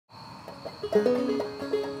Come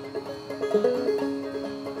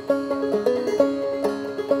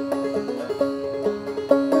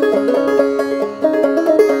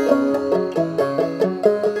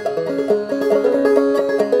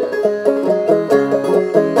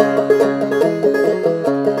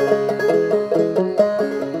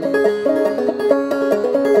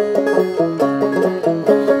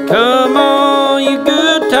on, you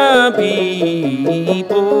good time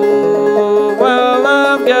people, well,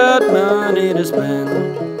 I've got money to spend.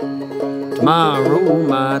 Tomorrow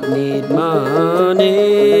might need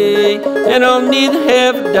money, and I'll need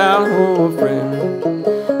half a dollar for a friend.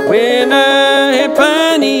 When I had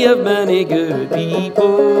plenty of money, good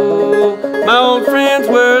people, my old friends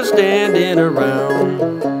were standing around.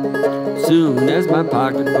 Soon as my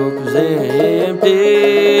pocketbook was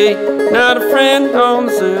empty, not a friend on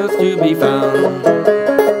this earth to be found.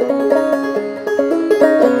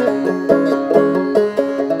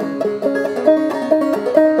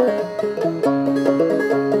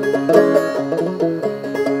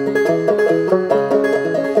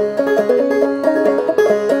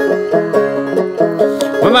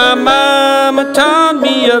 Well, my mama taught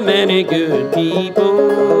me of many good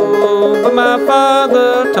people, but my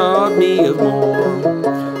father taught me of more.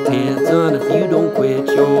 And son, if you don't quit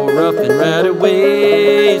your rough and rowdy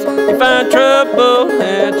ways, you find trouble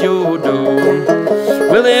at your door.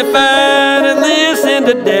 Well, if I'd have listened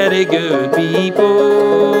to daddy, good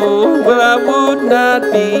people, well, I would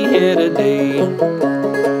not be here today,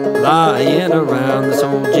 lying around this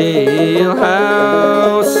old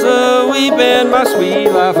jailhouse, weeping my sweet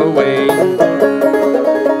life away.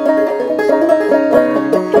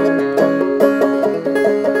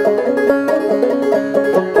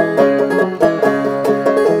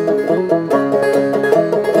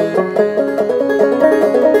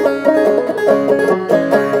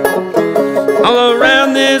 All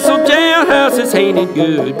around this old jailhouse is hated,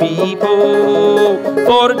 good people,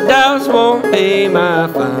 $40 won't pay my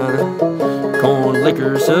fine. Corn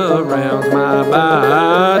liquor surrounds my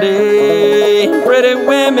body, pretty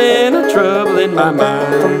women are troubling my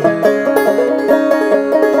mind.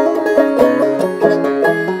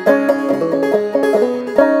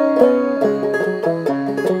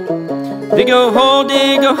 Dig a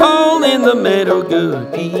hole in the meadow,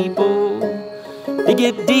 good people. Dig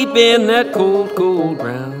it deep in that cold, cold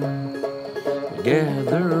ground.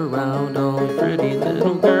 Gather around all pretty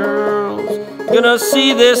little girls, gonna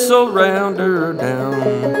see this old rounder down.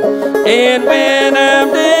 And when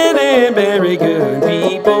I'm dead and buried, good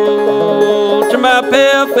people, turn my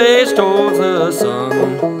pale face towards the sun,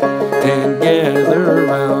 and gather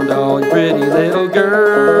around all you pretty little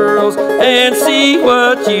girls and see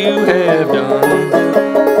what you have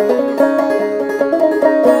done.